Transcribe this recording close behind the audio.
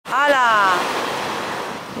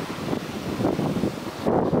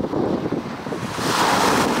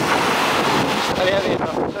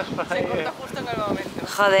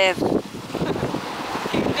Joder.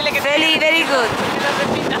 Very, very good.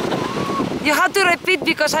 You have to repeat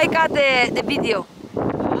because I got the video.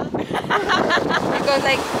 Because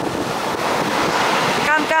like...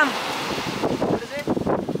 Come. What is it?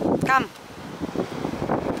 Come.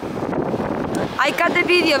 I cut the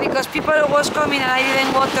video because people was coming and I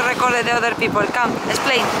didn't want to record the other people. Come,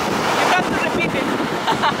 explain. You have to repeat it.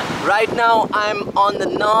 Right now I'm on the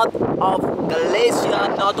north of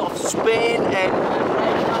Galicia, north of Spain, and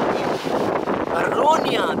right now in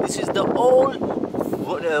Barona. This is the old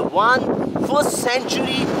first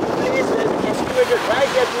century place that's excavated right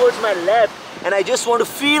there towards my left. And I just want to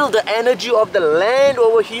feel the energy of the land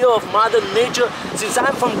over here of Mother Nature, since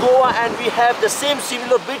I'm from Goa and we have the same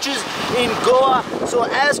similar beaches in Goa. So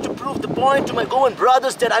as to prove the point to my Goan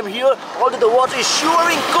brothers that I'm here, although the water is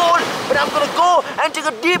shivering cold, but I'm gonna go and take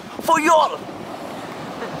a dip for y'all.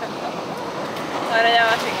 Ahora ya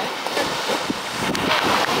va a seguir.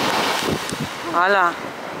 Hola.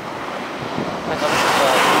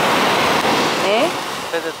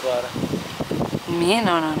 Mie,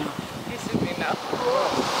 no.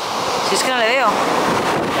 Si es que no le veo.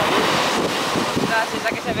 Ostras, esa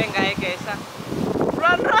que se venga, que esa.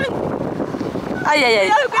 Run!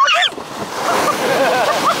 Ay.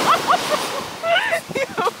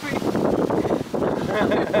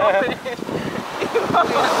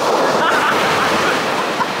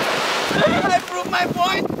 I proved my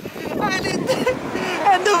point,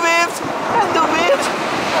 and the waves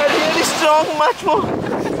are really strong, much more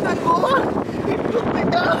than Goa. It took me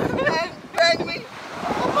down and dragged me.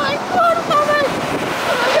 Oh my God,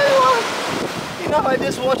 enough, I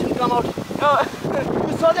just watched him come out.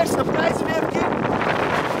 You saw that surprise wave kick?